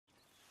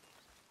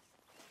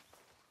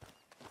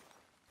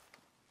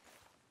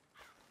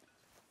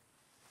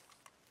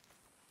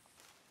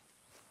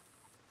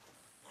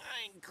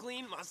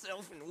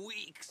myself in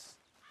weeks.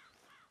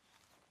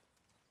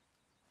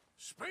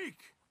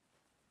 Speak.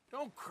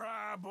 Don't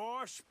cry,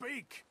 boy.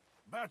 Speak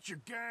about your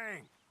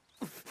gang.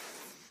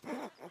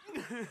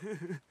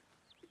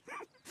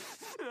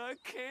 I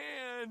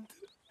can't.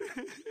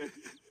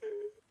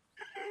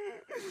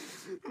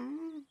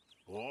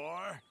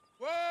 Boy.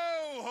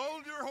 Whoa!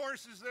 Hold your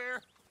horses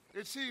there.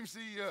 It seems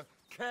the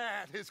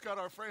cat has got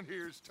our friend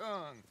here's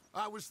tongue.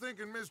 I was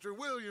thinking Mr.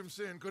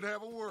 Williamson could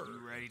have a word. You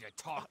ready to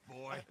talk,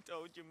 boy? I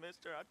told you,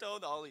 mister. I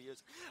told all of you.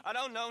 I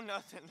don't know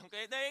nothing,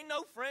 okay? They ain't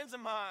no friends of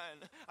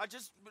mine. I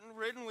just been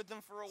ridden with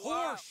them for a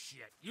while.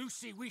 Horseshit. You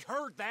see, we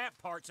heard that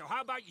part, so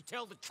how about you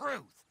tell the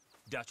truth?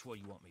 That's what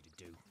you want me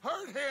to do.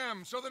 Hurt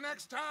him, so the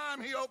next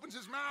time he opens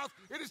his mouth,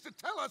 it is to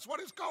tell us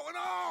what is going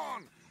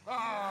on.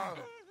 Ah,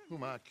 who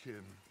am I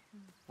kidding?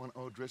 One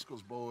of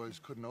O'Driscoll's boys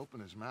couldn't open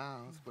his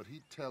mouth, but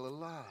he'd tell a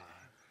lie.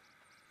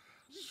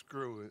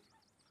 Screw it.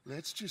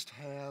 Let's just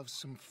have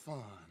some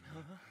fun.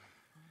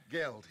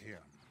 Geld him.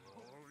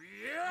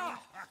 Yeah!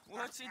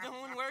 What's he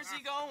doing? Where's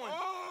he going?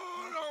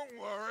 Oh,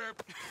 don't worry.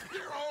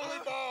 You're only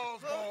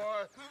balls,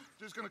 boy.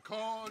 Just gonna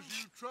cause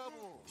you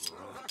trouble.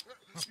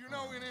 You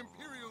know, in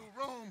Imperial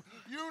Rome,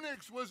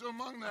 eunuchs was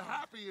among the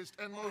happiest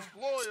and most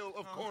loyal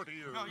of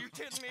courtiers. No, you're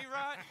kidding me,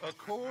 right? Of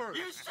course.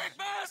 You sick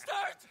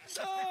bastard!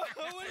 Oh,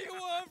 what do you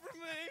want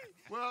from me?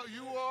 Well,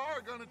 you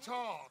are gonna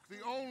talk.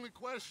 The only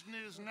question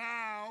is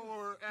now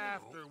or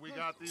after we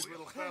got these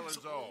little fellas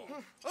off.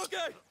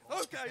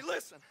 Okay,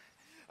 listen.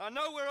 I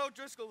know where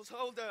O'Driscoll was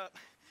holed up,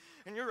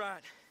 and you're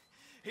right.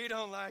 He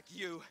don't like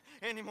you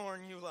any more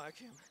than you like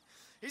him.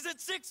 He's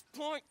at 6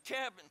 Point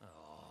Cabin.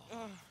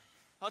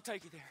 I'll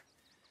take you there.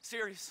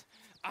 Serious,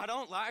 I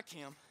don't like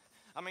him.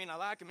 I mean, I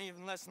like him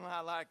even less than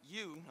I like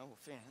you, no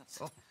offense.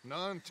 Oh,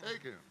 none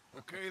taken.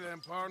 Okay then,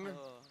 partner.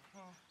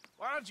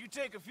 Why don't you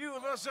take a few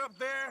of us up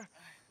there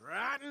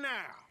right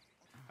now?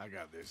 I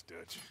got this,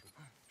 Dutch.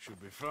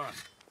 Should be fun.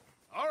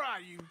 All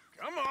right, you.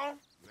 Come on.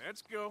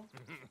 Let's go.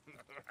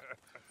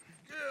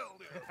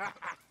 Killed him.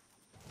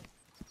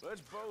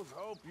 Let's both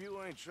hope you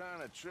ain't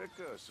trying to trick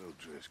us,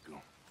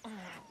 O'Driscoll.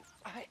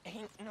 I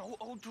ain't no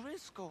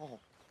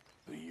O'Driscoll.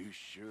 But you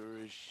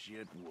sure as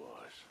shit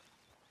was.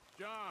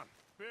 John,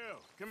 Bill,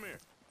 come here.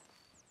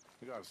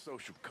 We got a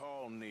social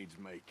call needs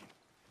making.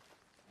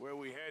 Where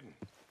we heading?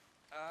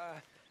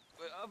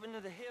 Up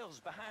into the hills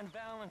behind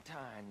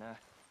Valentine.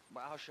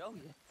 Well, I'll show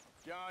you.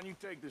 John, you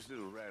take this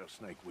little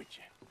rattlesnake with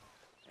you.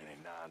 Any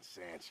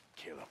nonsense,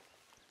 kill him.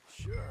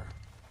 Sure.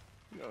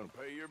 You're gonna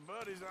pay your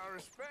buddies our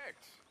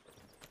respects.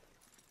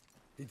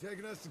 He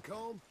taking us to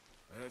Combe?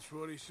 That's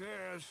what he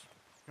says.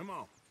 Come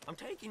on. I'm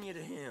taking you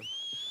to him.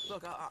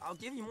 Look, I'll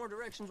give you more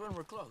directions when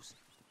we're close.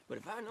 But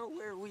if I know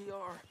where we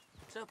are,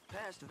 it's up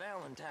past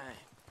Valentine.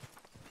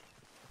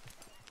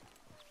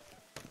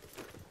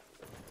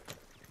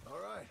 All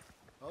right,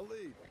 I'll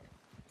lead.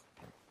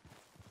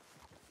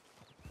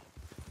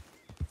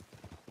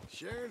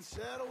 Sharing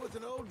saddle with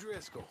an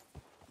O'Driscoll.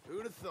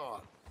 Who'd have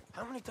thought?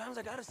 How many times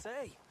I gotta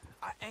say?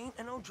 I ain't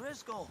an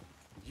O'Driscoll.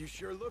 You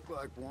sure look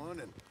like one,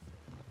 and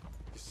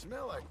you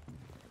smell like...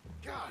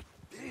 God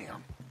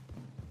damn.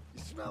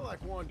 You smell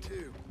like one,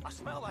 too. I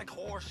smell like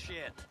horse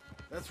shit.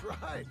 That's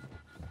right.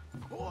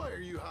 Boy, are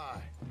you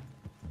high.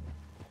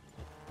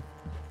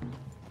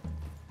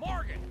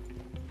 Morgan!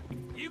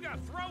 You got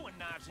throwing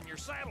knives in your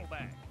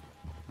saddlebag.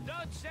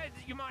 Doug said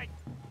that you might...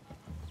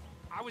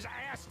 I was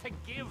asked to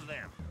give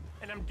them,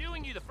 and I'm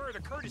doing you the further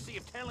courtesy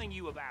of telling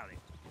you about it.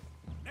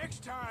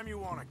 Next time you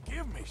want to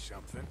give me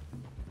something,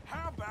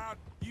 how about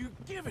you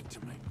give it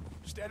to me,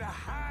 instead of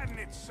hiding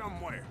it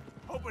somewhere,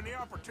 hoping the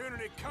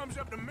opportunity comes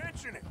up to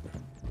mention it?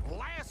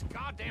 Last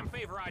goddamn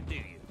favor I do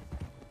you.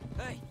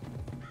 Hey,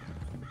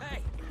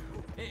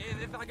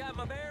 if I got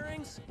my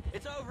bearings,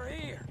 it's over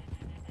here.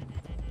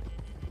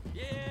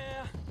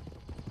 Yeah,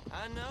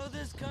 I know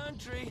this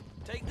country.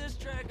 Take this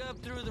track up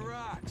through the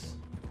rocks.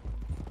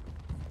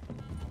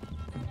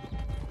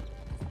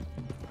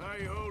 How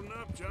you holding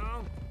up,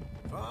 John?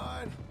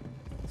 Fine.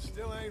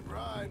 Still ain't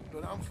right,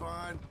 but I'm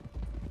fine.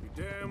 You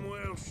damn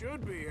well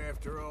should be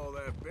after all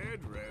that bed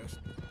rest.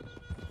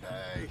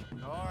 Hey,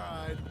 all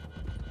right.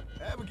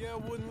 Abigail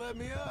wouldn't let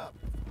me up.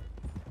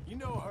 You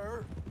know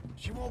her.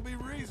 She won't be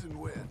reasoned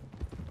with.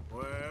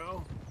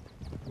 Well,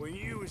 when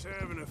you was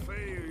having a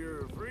failure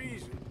of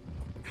reason,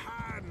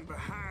 hiding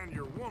behind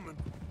your woman,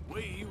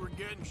 we were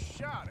getting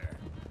shot at.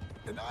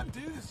 And I'd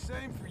do the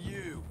same for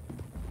you,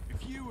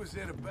 if you was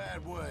in a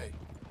bad way.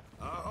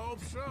 I hope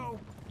so.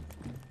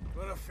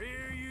 But I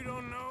fear you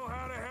don't know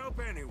how to help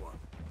anyone.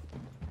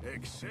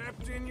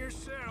 Except in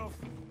yourself.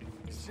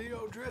 You see,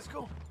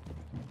 O'Driscoll?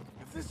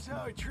 If this is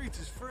how he treats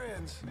his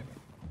friends,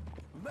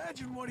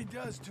 imagine what he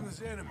does to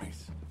his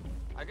enemies.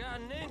 I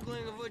got an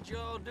inkling of what you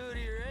all do to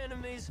your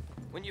enemies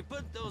when you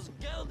put those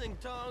gelding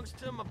tongs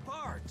to my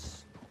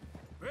parts.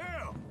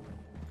 Bill,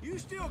 you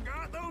still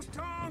got those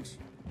tongs?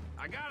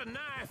 I got a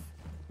knife.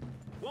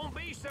 Won't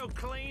be so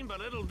clean,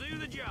 but it'll do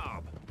the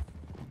job.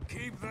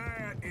 Keep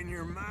that in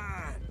your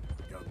mind,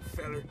 young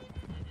feller.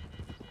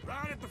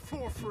 Right at the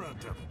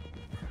forefront of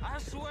it. I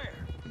swear,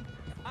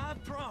 I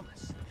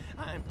promise,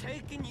 I am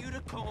taking you to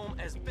Combe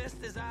as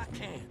best as I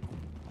can.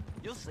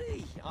 You'll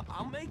see,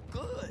 I'll make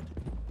good.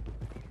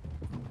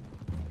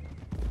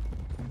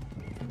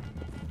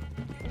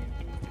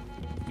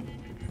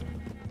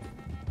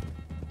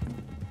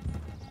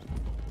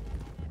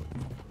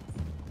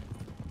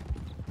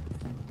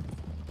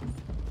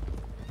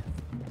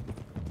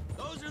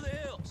 Those are the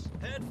hills.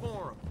 Head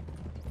for them.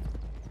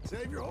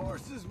 Save your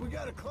horses. We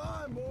gotta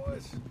climb,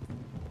 boys.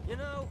 You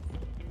know,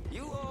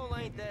 you all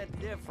ain't that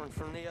different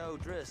from the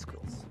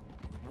O'Driscolls.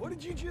 What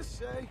did you just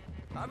say?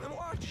 I've been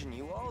watching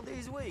you all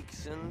these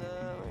weeks, and,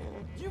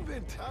 You've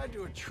been tied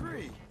to a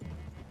tree.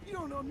 You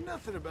don't know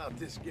nothing about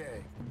this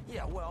gang.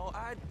 yeah, well,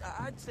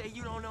 I'd say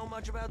you don't know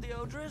much about the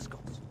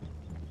O'Driscolls.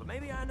 But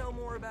maybe I know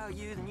more about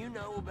you than you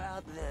know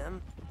about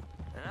them.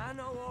 And I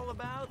know all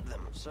about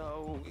them,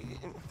 so...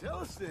 Tell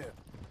us then.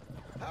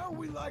 How are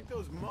we like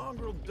those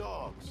mongrel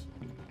dogs?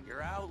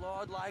 You're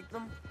outlawed like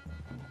them.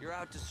 You're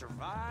out to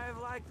survive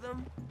like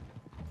them.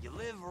 You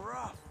live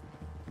rough.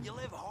 You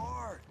live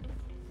hard.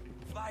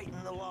 Fighting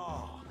the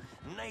law,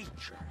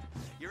 nature.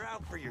 You're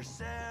out for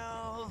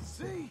yourselves.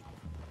 See?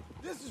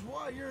 This is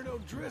why you're an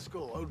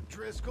O'Driscoll,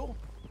 O'Driscoll.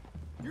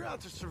 You're out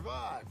to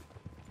survive.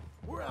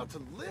 We're out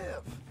to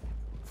live.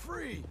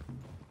 Free.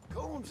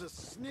 Cole's a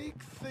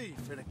sneak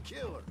thief and a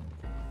killer.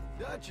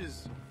 Dutch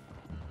is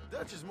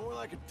more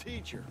like a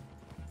teacher.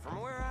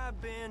 From where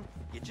I've been,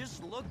 you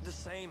just look the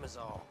same as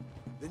all.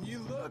 Then you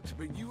looked,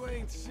 but you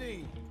ain't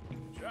seen.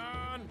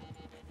 John,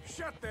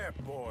 shut that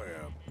boy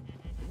up.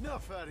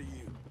 Enough out of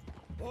you.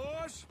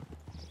 Boys,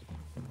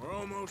 we're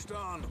almost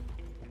on them.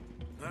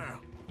 Now,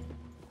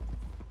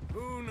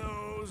 who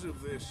knows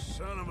if this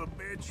son of a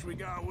bitch we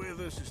got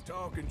with us is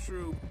talking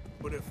true,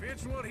 but if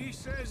it's what he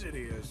says it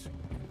is,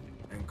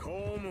 and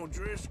Colm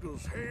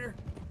O'Driscoll's here,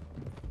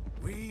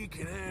 we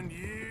can end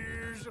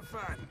years of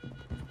fighting.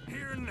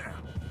 Here and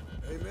now.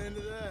 Amen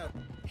to that.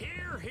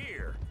 Here,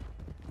 here.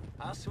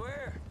 I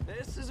swear,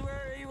 this is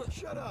where he was.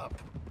 Shut up.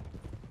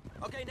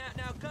 Okay,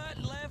 now cut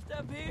left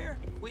up here.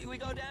 We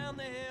go down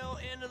the hill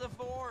into the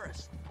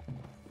forest.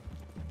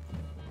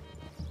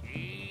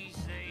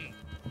 Easy.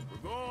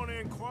 We're going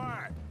in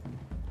quiet,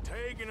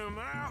 taking them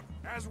out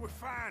as we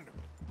find them,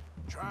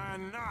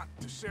 trying not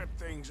to set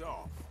things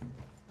off.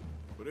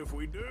 But if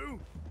we do,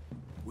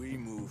 we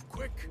move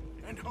quick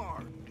and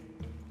hard.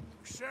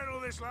 We settle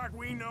this like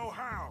we know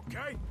how,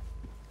 okay?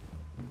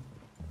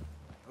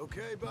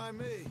 Okay by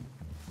me.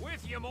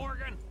 With you,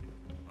 Morgan.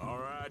 All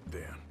right,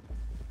 then.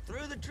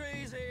 Through the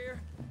trees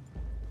here.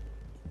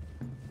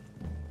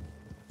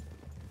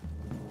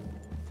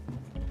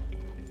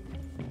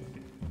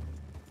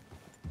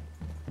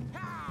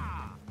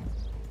 Ha!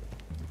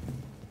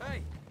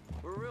 Hey,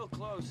 we're real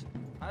close.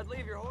 I'd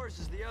leave your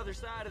horses the other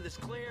side of this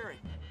clearing.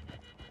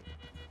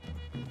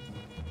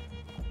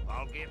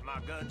 I'll get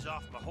my guns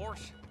off my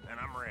horse, and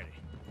I'm ready.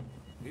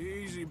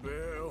 Easy,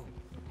 Bill.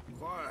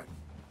 Quiet.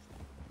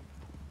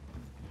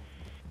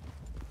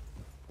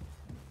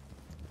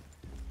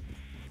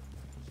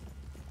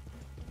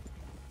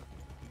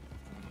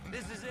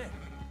 This is it.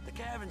 The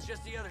cabin's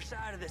just the other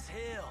side of this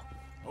hill.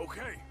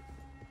 Okay.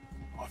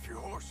 Off your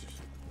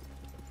horses.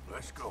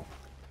 Let's go.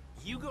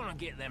 You gonna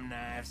get them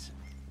knives?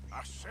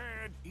 I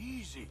said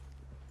easy.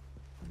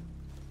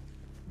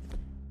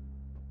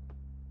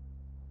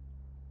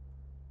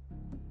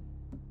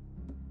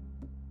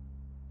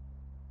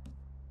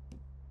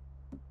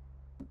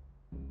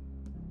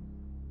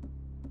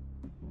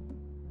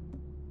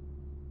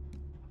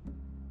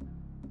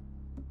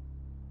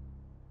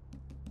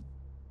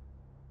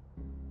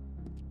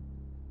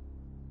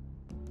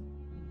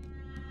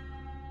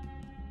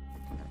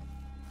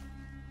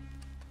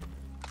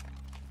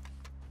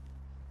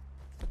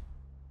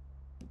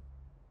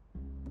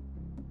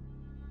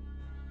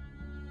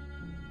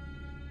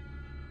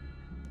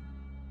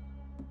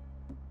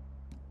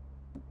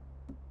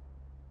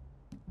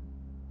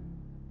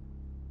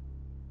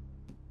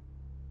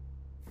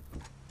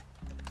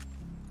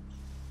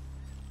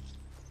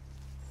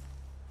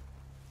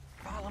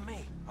 Follow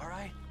me, all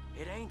right?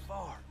 It ain't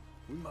far.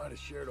 We might have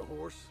shared a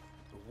horse,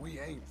 but we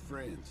ain't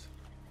friends.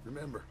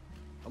 Remember,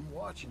 I'm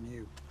watching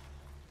you.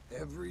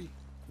 Every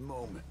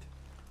moment.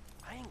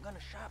 I ain't gonna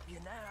shop you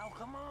now,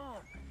 come on.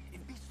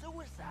 It'd be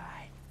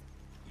suicide.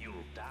 You'll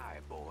die,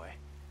 boy.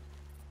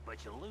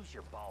 But you'll lose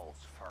your balls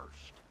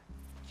first.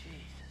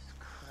 Jesus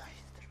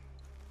Christ.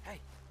 Hey,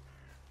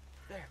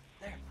 there,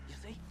 you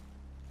see?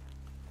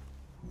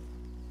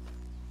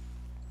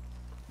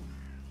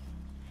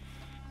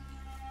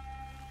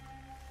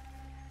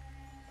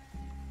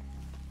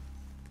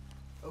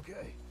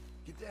 Okay,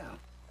 get down.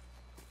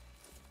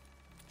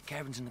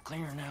 Cabin's in the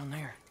clearing down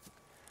there.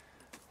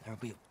 There'll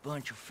be a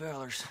bunch of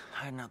fellers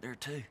hiding out there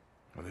too.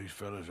 Are these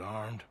fellas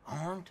armed?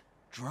 Armed,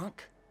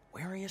 drunk,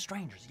 wary of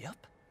strangers, yup.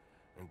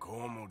 And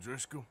Colm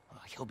O'Driscoll?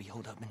 He'll be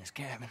holed up in his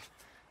cabin.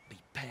 Be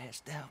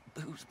passed out,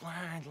 booze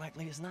blind,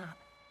 likely as not.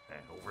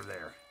 And over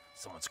there,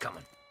 someone's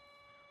coming.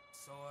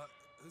 So,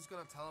 who's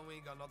gonna tell him we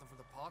ain't got nothing for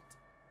the pot?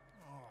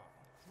 Oh,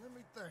 let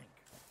me think.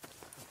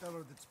 The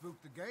feller that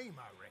spooked the game,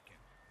 I reckon.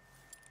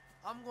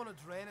 I'm gonna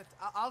drain it.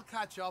 I'll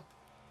catch up.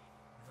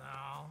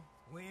 No,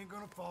 we ain't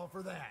gonna fall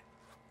for that.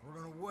 We're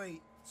gonna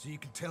wait so you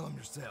can tell him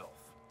yourself.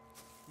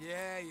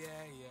 Yeah.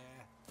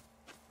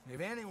 If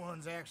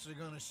anyone's actually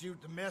gonna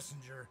shoot the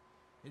messenger,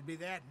 it'd be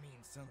that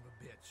mean son of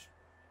a bitch.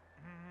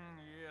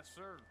 Yes,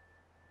 sir.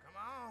 Come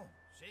on,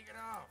 shake it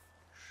off.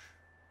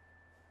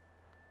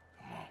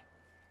 Come on.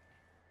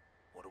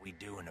 What are we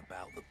doing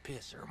about the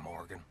pisser,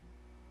 Morgan?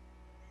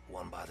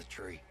 One by the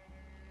tree.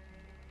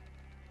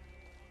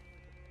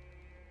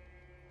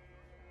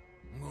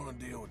 I'm gonna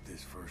deal with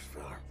this first,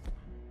 fella.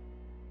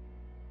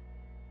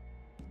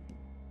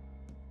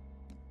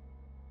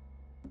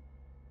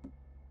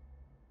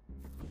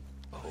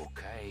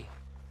 Okay,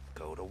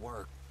 go to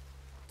work.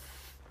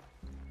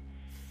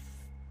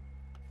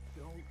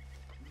 Don't move.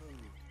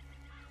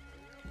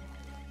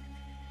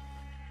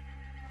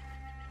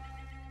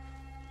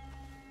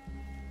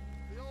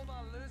 The old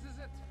man loses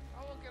it.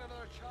 I won't get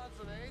another chance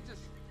in ages.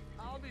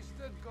 I'll be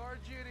stood guard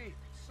duty,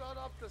 sun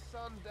up to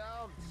sun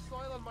down,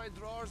 soiling my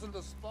drawers in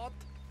the spot.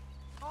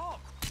 Oh!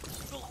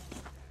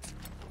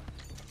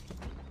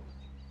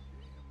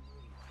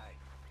 Hey,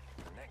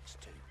 the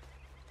next two.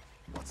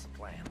 What's the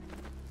plan?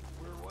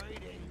 We're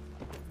waiting.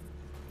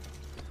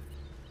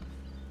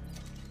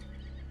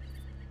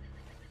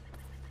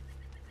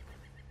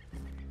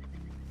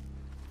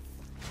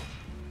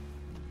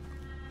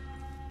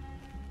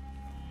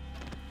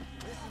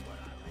 This is what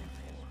I live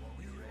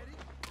for. You ready?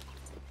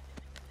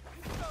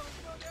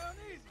 Go down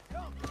easy.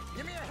 Come.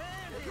 Give me a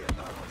hand here.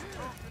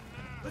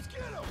 Let's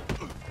get him.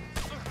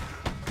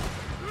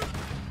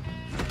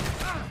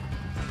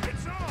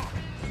 It's on!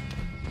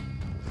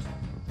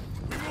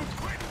 We move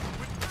quick!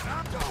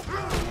 Don't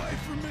run away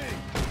from me.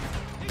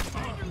 It's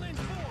Fingerlin's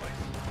boys!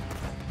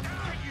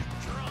 Now you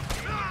drunk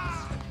idiots!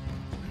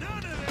 None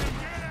of them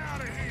get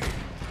out of here!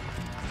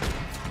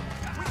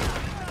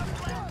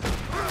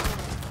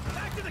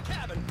 Back to the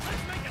cabin.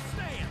 Let's make a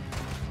stand.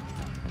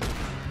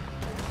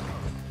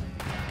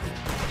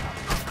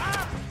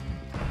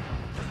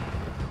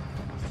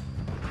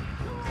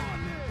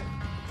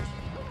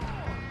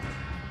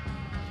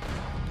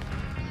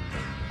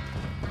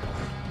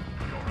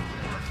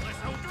 Worthless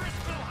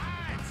O'Driscoll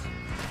hides.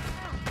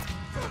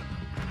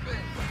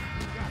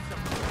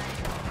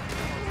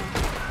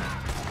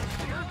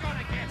 You're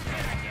gonna get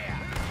hit again.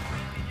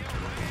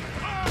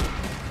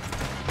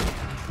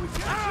 We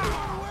got you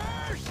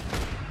unawares.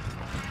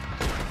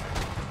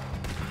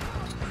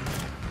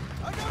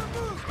 I gotta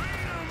move.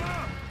 Clean them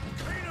up!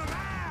 Clean them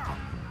out!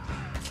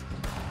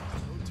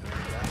 Don't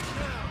turn back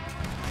now.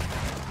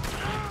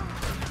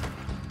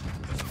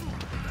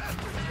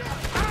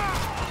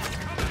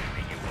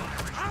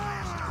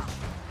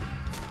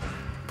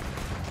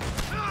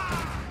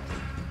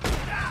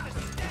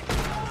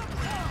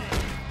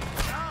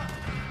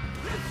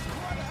 This is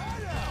quite a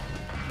hideout.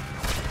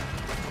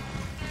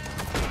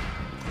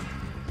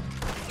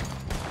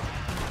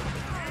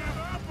 Give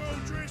up,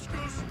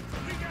 O'Driscolls!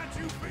 We got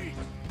you beat!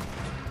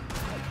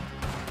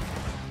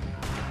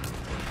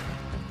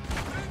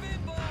 Move in,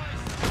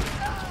 boys.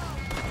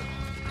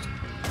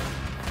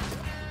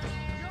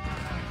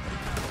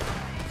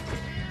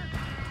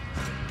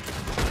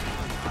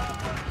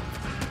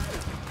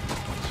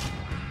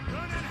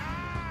 Run and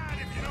hide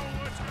if you know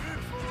what's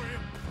good for you!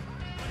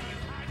 What are you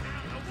hiding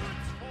out in the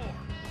woods for?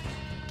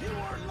 You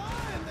weren't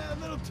lying, that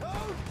little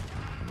toad.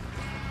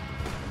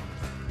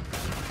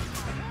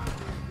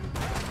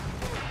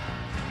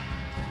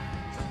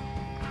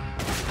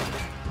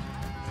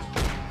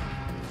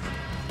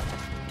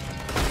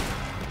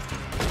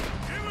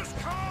 Give us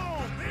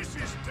call! This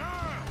is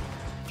done!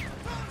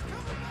 Toad's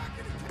coming back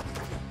in the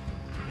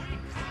We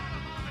caught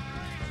him on the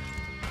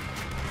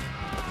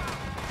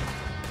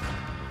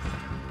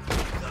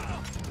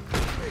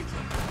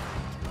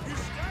You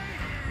stay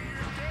here,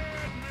 you're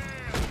dead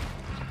man!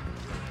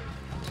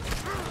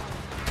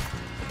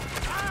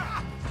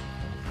 Ah!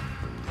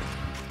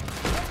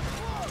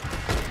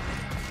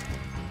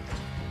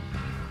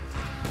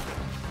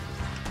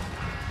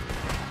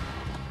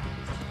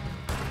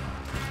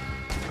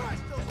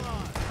 Christ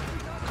alive!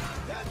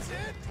 That's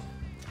it!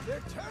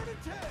 They're turning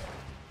tail!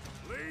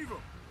 Leave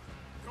them!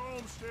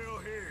 Comb's still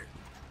here.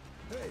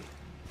 Hey,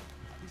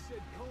 he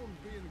said Combs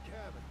be in the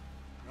cabin.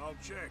 I'll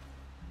check.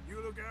 You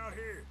look out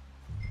here.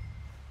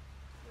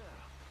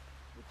 Now,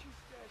 what you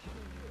stashing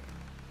in here?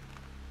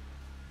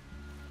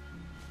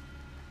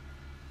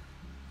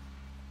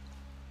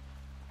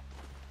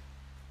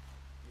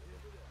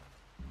 Give it up.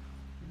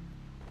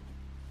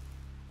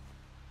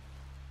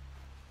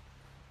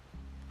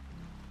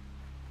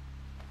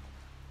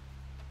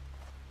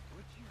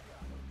 What you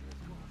got,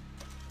 O'Driscoll?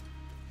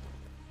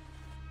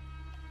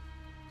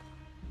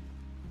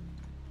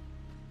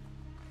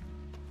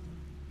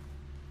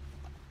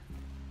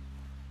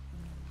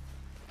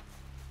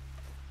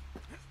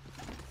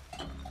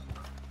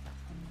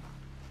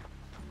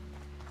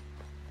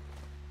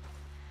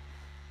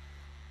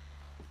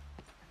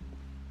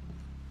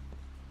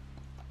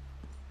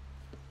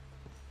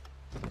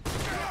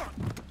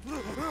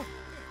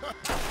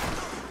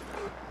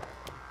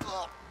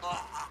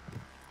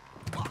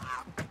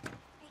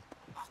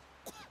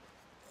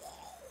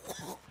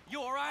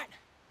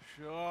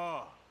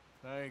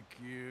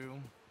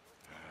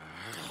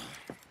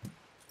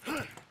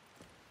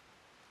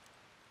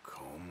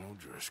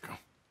 Driscoll.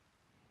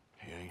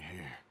 He ain't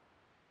here.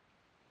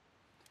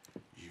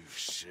 You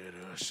set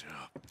us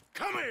up.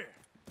 Come here!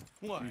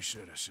 What? You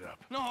set us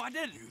up. No, I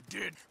didn't. You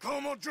did.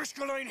 Colm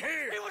O'Driscoll ain't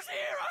here! He was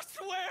here, I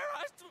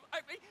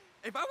swear!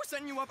 If I was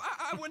setting you up,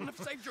 I wouldn't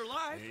have saved your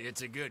life.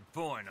 It's a good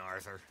point,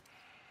 Arthur.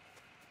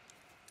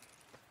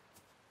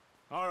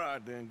 All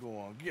right, then, go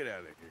on. Get out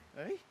of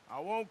here. Hey? I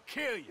won't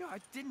kill you. Yeah, I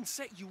didn't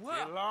set you up.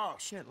 Get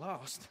lost. Get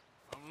lost.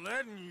 I'm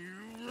letting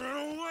you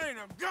run away.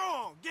 Now go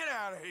on. Get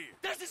out of here.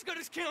 That's as good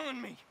as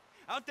killing me.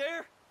 Out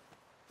there,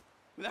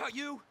 without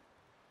you,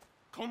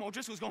 Colm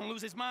O'Driscoll's gonna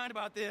lose his mind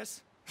about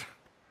this.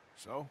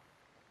 So?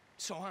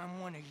 So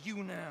I'm one of you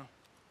now.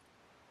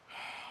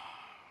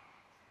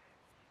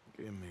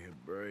 Give me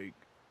a break.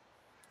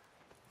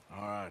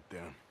 All right,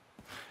 then.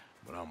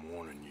 But I'm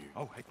warning you.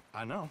 Oh,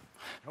 I know.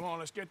 Come on,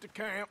 let's get to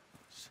camp.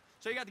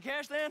 So you got the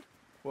cash then?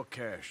 What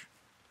cash?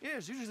 Yeah,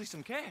 there's usually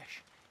some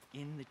cash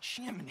in the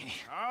chimney.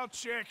 I'll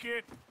check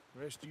it.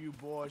 Rest of you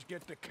boys,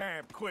 get to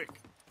camp quick.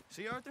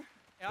 See, Arthur?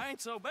 I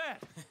ain't so bad.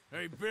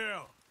 Hey,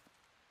 Bill.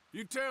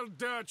 You tell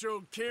Dutch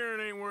old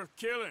Kieran ain't worth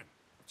killing.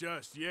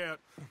 Just yet.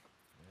 Yeah,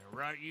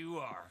 right you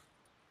are.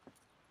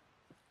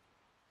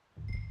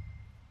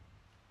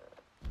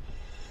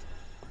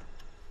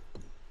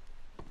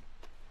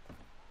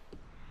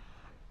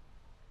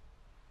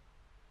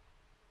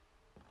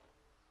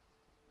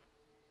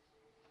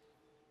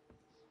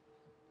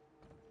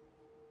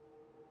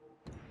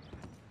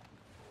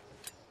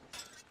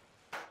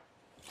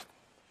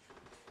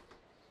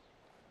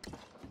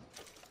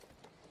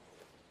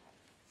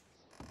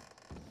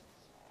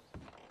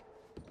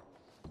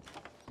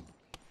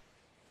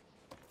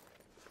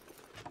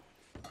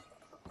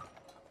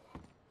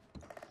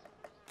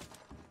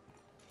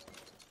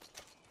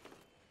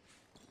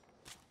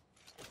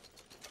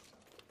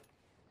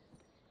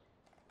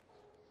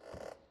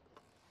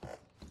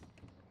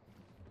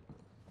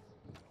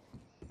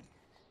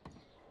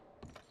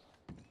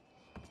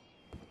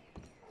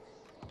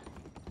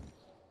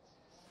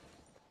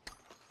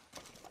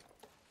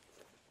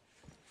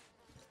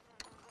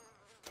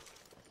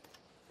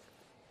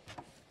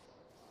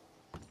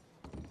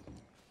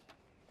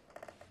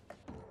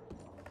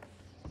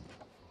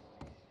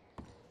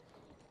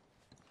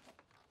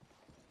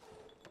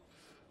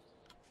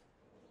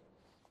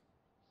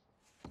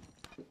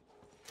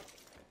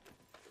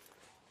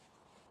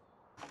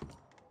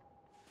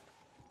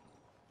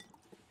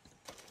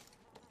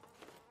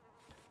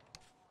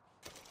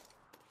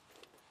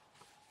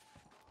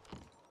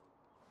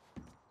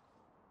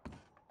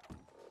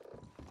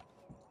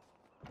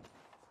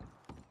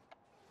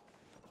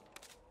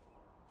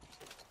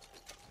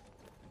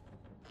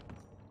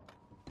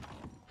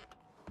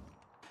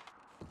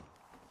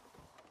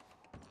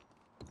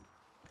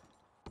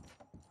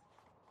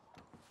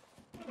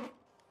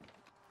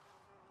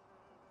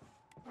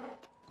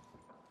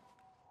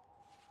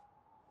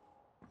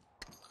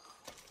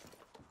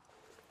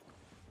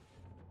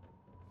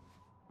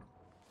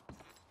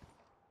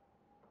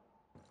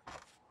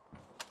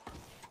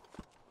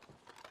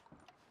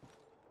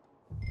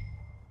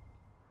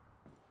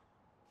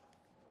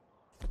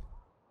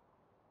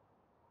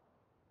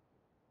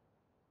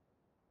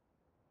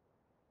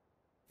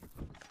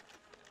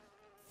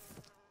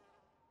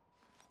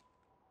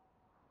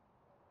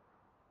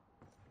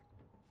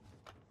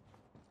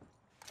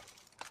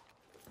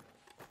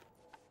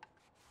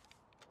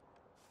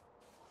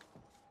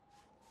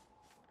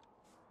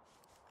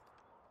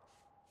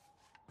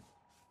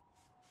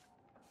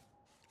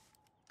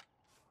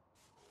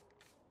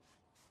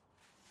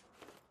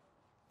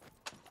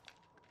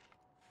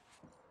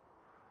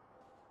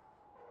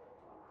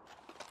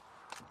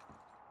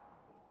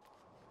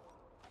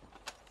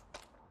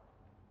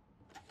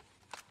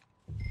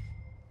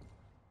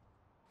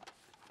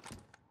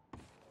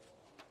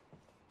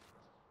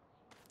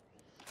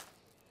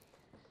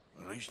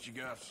 At least you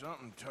got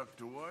something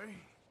tucked away.